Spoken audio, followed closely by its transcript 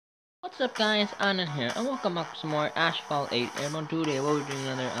What's up guys, Anand here, and welcome back to some more Asphalt 8 Airborne. Today we'll be doing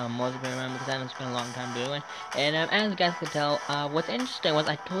another multiplayer round because I haven't spent a long time doing. And as you guys can tell, what's interesting was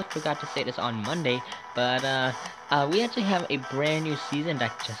I totally forgot to say this on Monday, but we actually have a brand new season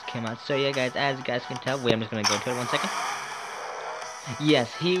that just came out. So yeah guys, as you guys can tell, wait, I'm just gonna go to it 1 second.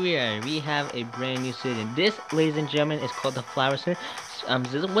 Yes, here we are. We have a brand new season. This, ladies and gentlemen, is called the Flower Season.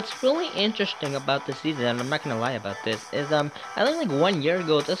 What's really interesting about this season, and I'm not gonna lie about this, is I think like 1 year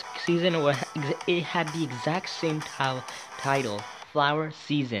ago, this season it had the exact same title, Flower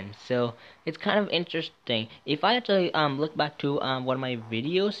Season. So it's kind of interesting. If I actually look back to one of my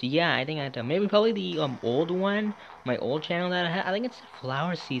videos, yeah, I think I had to, maybe probably the old one, my old channel that I had. I think it's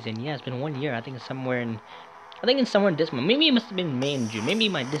Flower Season. Yeah, it's been 1 year. I think it's somewhere in. I think it's somewhere in this month. Maybe it must have been May and June. Maybe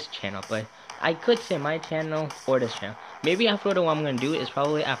this channel, but I could say my channel or this channel. Maybe after what I'm gonna do is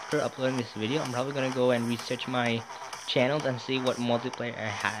probably after uploading this video, I'm probably gonna go and research my channels and see what multiplayer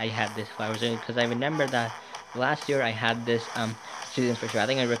I had this Flowers in, because I remember that last year I had this season for sure. I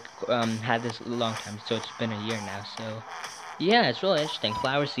think I had this a long time, so it's been a year now. So yeah, it's really interesting.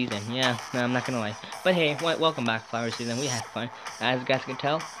 Flower season, yeah, no, I'm not gonna lie. But hey, welcome back, Flower season. We had fun. As you guys can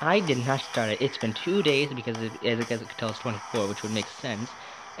tell, I did not start it. It's been 2 days because, as you guys can tell, it's 24, which would make sense.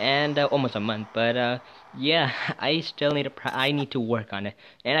 And almost a month. But yeah, I still need I need to work on it.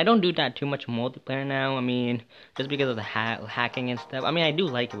 And I don't do that too much multiplayer now. I mean, just because of the hacking and stuff. I mean, I do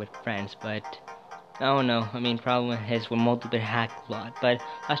like it with friends, but I don't know. I mean, problem is with multiplayer hack a lot, but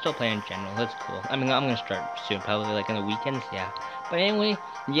I still play in general. That's cool. I mean, I'm gonna start soon, probably like on the weekends, yeah. But anyway,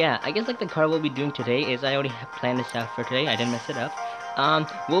 yeah, I guess like the car we'll be doing today is I already have planned this out for today. I didn't mess it up.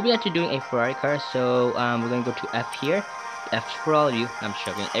 We'll be actually doing a Ferrari car, so we're gonna go to F here. F's for all of you. I'm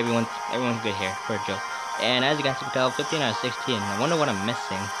joking. Everyone's good here for a joke. And as you guys can tell, 15 out of 16. I wonder what I'm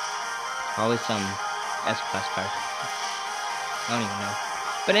missing. Probably some S-Class car. I don't even know.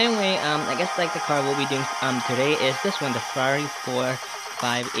 But anyway, I guess like the car we'll be doing today is this one, the Ferrari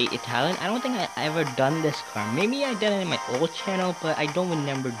 458 Italian. I don't think I ever done this car. Maybe I did it in my old channel, but I don't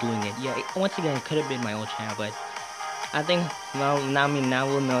remember doing it. Yeah, once again, it could have been my old channel, but I think, well, now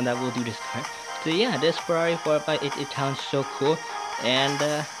we'll know that we'll do this car. So yeah, this Ferrari 458 Italian is so cool, and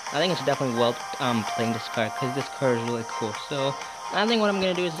I think it's definitely well playing this car, because this car is really cool. So I think what I'm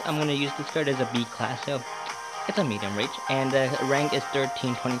gonna do is I'm gonna use this car as a B class. So it's a medium range, and the rank is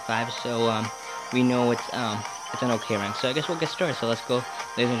 1325, so we know it's an okay rank. So I guess we'll get started. So let's go,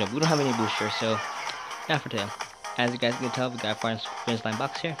 ladies and gentlemen. We don't have any boosters, so not for today. As you guys can tell, we got a finish line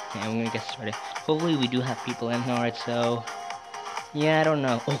box here, and we're gonna get started. Hopefully we do have people in. Alright, so yeah, I don't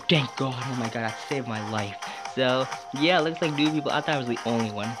know. Oh, thank God! Oh my God, that saved my life. So yeah, looks like two people. I thought I was the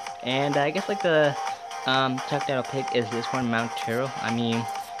only one, and I guess like the truck that I'll pick is this one, Mount Tiro. I mean,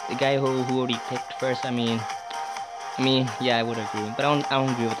 the guy who already picked first. I mean, yeah, I would agree, but I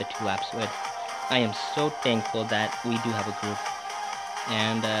don't agree with the 2 laps. But I am so thankful that we do have a group,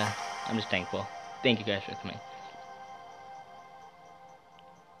 and I'm just thankful. Thank you guys for coming.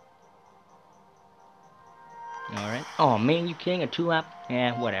 Alright. Oh man, you kidding? A 2 lap?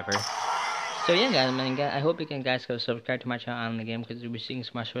 Yeah, whatever. So yeah, guys, I hope you guys go subscribe to my channel on the game, because we'll be seeing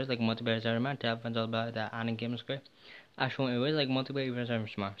smart shows like multiplayer are around to have fun all about that on the game square. Actually, it was like multiplayer events are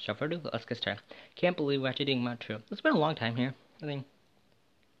smart. So for do, let's get started. Can't believe we're actually doing Mount True. It's been a long time here. I think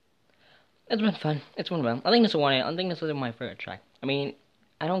it's been fun. It's been fun. I think this is my favorite track. I mean,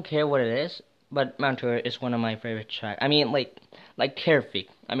 I don't care what it is, but Mount True is one of my favorite tracks. I mean, like Carefree.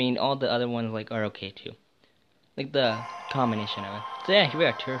 I mean, all the other ones like are okay too. Like the combination of it. So yeah, here we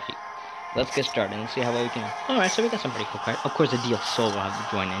are, Turfy. Let's get started and see how well we can. Alright, so we got some pretty cool cars. Of course, the DL Soul will have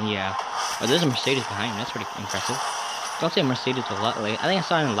to join in, yeah. Oh, there's a Mercedes behind him. That's pretty impressive. Don't say Mercedes a lot late. I think I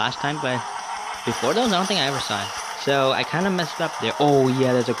saw it last time, but before those, I don't think I ever saw it. So I kind of messed up there. Oh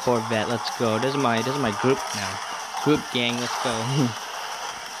yeah, there's a Corvette. Let's go. This is my group now. Group gang. Let's go.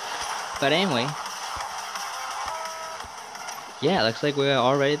 But anyway. Yeah, looks like we're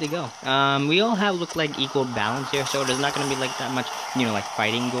all ready to go. We all look like equal balance here, so there's not gonna be like that much, like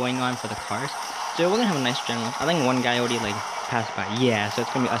fighting going on for the cars. So we're gonna have a nice general. I think one guy already like passed by. Yeah, so it's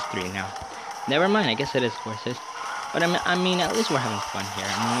gonna be us 3 now. Never mind, I guess it is forces. But I mean, at least we're having fun here.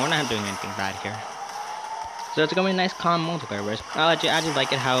 I mean, we're not doing anything bad here. So it's gonna be a nice calm multiplayer race. I just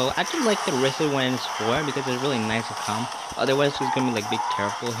like it how I just like the race when it's 4, because it's really nice and calm. Otherwise, it's gonna be like big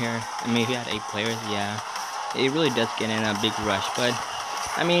terrible here. And maybe at 8 players, yeah. It really does get in a big rush, but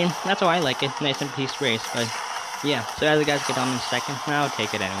I mean, that's how I like it. Nice and peace race, but yeah. So as the guys get on in second, I'll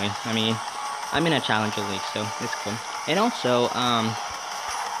take it anyway. I mean, I'm in a challenger league, so it's cool. And also,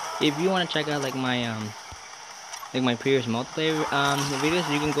 if you want to check out like my previous multiplayer videos,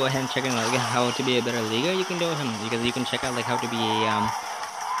 you can go ahead and check out like how to be a better leaguer. You can do it, because you can check out like how to be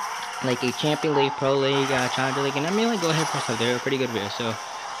a like a Champion League, Pro League, Challenger League, and I mean, like, go ahead for stuff. They're pretty good videos, so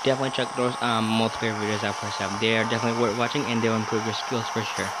definitely check those multiplayer videos out for stuff. They are definitely worth watching, and they'll improve your skills for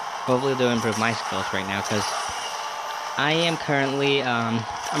sure. Hopefully, they'll improve my skills right now, because I am currently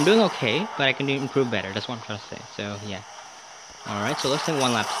I'm doing okay, but I can improve better. That's what I'm trying to say. So yeah. All right, so looks like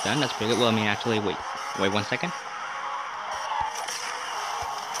one lap's done. That's pretty good. Well, I mean, actually, wait 1 second.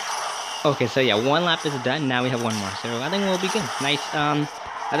 Okay, so yeah, one lap is done. Now we have one more, so I think we'll be good. Nice.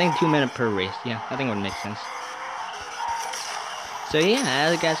 I think 2 minutes per race. Yeah, I think it would make sense. So yeah,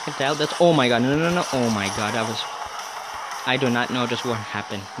 as you guys can tell, that's oh my god, no, oh my god, that was. I do not know just what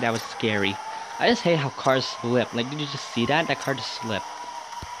happened. That was scary. I just hate how cars slip. Like, did you just see that? That car just slipped.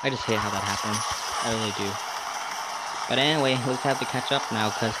 I just hate how that happens. I really do. But anyway, let's have to catch up now,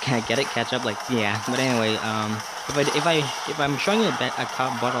 cause can I get it? Catch up, like yeah. But anyway, if I'm showing you a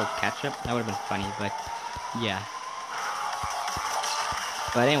bottle of ketchup, that would have been funny. But yeah.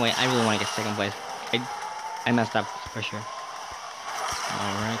 But anyway, I really want to get second place. I messed up for sure.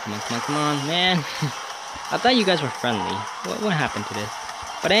 All right, come on, man. I thought you guys were friendly. What happened to this?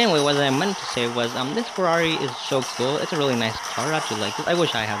 But anyway, what I meant to say was, this Ferrari is so cool. It's a really nice car. I actually like it. I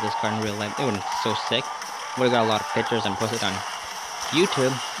wish I had this car in real life. It would be so sick. Would have got a lot of pictures and posted on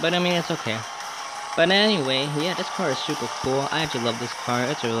YouTube. But I mean, it's okay. But anyway, yeah, this car is super cool. I actually love this car.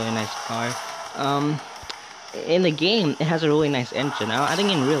 It's a really nice car. In the game, it has a really nice engine. I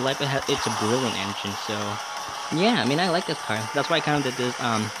think in real life, it's a brilliant engine. So yeah, I mean, I like this car. That's why I kind of did this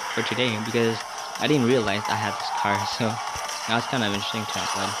for today, because I didn't realize I had this car. So that was kind of interesting to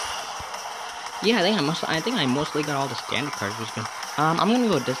upload. Yeah, I think I mostly got all the standard cars, which is good. I'm gonna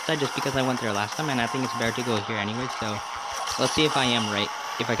go this side just because I went there last time, and I think it's better to go here anyway. So let's see if I am right.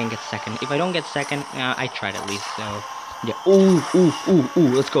 If I can get second. If I don't get second, I tried at least. So yeah. Ooh.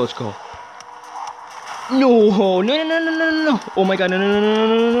 Let's go. No. Oh my god,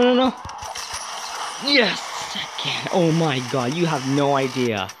 no. Yes, second. Oh my god, you have no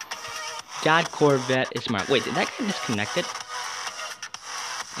idea. That Corvette is smart. Wait, did that guy disconnect it?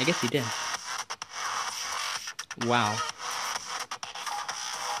 I guess he did. Wow.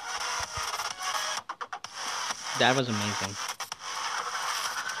 That was amazing.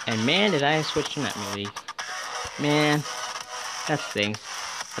 And man, did I switch to Nightmare League. Man, that stinks.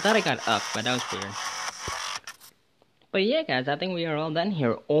 I thought I got up, but that was weird. But yeah, guys, I think we are all done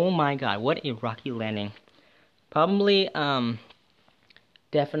here. Oh my god, what a rocky landing. Probably,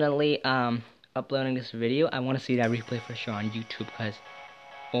 definitely, uploading this video. I want to see that replay for sure on YouTube, because,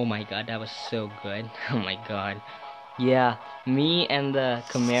 oh my god, that was so good. Oh my god. Yeah, me and the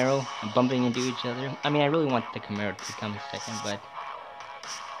Camaro bumping into each other. I mean, I really want the Camaro to come second, but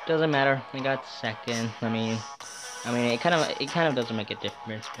doesn't matter. I got second. I mean, it kind of doesn't make a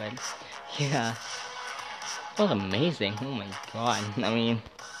difference, but yeah, that was amazing. Oh my god. I mean,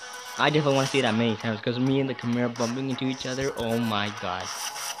 I definitely want to see that many times, because me and the Camaro bumping into each other. Oh my god,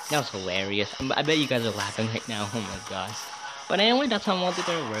 that was hilarious. I bet you guys are laughing right now. Oh my god. But anyway, that's how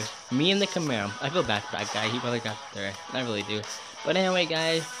multiplayer works. Me and the Camaro. I feel bad for that guy. He probably got third. I really do. But anyway,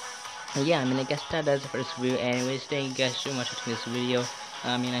 guys. Yeah, I mean, I guess that does it for this video. Anyways, thank you guys so much for watching this video.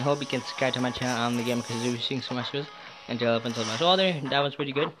 I mean, I hope you can subscribe to my channel on the game, because we're seeing so much videos until I open so much older. That was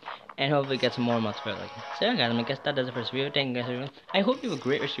pretty good. And hopefully get some more multiplayer like that. So yeah, guys, I mean, I guess that does it for this video. Thank you guys everyone. I hope you have a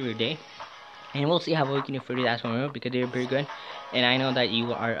great rest of your day. And we'll see how we can do for these Asphalt, because they're pretty good. And I know that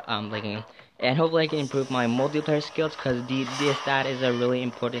you are liking them. And hopefully I can improve my multiplayer skills, because that is a really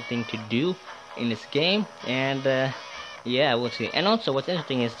important thing to do in this game. And yeah, we'll see. And also, what's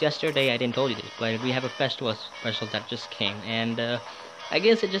interesting is yesterday I didn't tell you this, but we have a festival special that just came, and I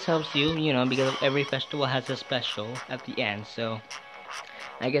guess it just helps you, you know, because every festival has a special at the end. So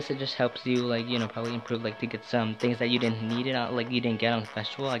I guess it just helps you, like, you know, probably improve, like, to get some things that you didn't need it out, like, you didn't get on the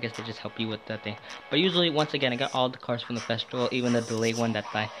festival. I guess they just help you with that thing. But usually, once again, I got all the cars from the festival, even the delayed one, that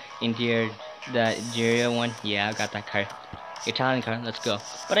by the Nigeria one. Yeah, I got that car. Italian car, let's go.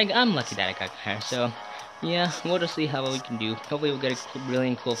 But I'm lucky that I got a car, so yeah, we'll just see how we can do. Hopefully we'll get a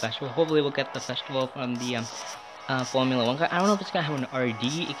really cool festival. Hopefully we'll get the festival from the Formula 1 car. I don't know if it's gonna have an RD.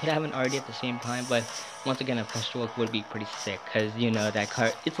 It could have an RD at the same time, but once again, a festival would be pretty sick, because, you know, that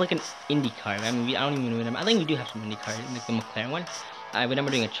car, it's like an Indy car. I mean, I don't even remember. I think we do have some Indy cars, like the McLaren one. I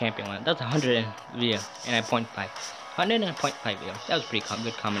remember doing a champion one. That's 100 video, and I 0.5. 100 and 0.5 video. That was a pretty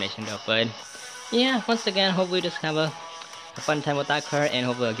good combination, though. But yeah, once again, hopefully just have a fun time with that car, and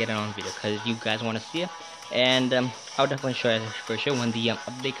hopefully I'll get it on video, because you guys want to see it. And I'll definitely show it for sure when the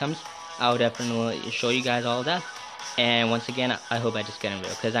update comes. I'll definitely show you guys all of that. And once again, I hope I just get in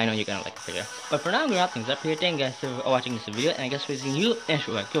video, because I know you're gonna like the video. But for now, I'm gonna wrap things up here. Thank you guys for watching this video, and I guess we'll see you next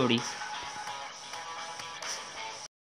week.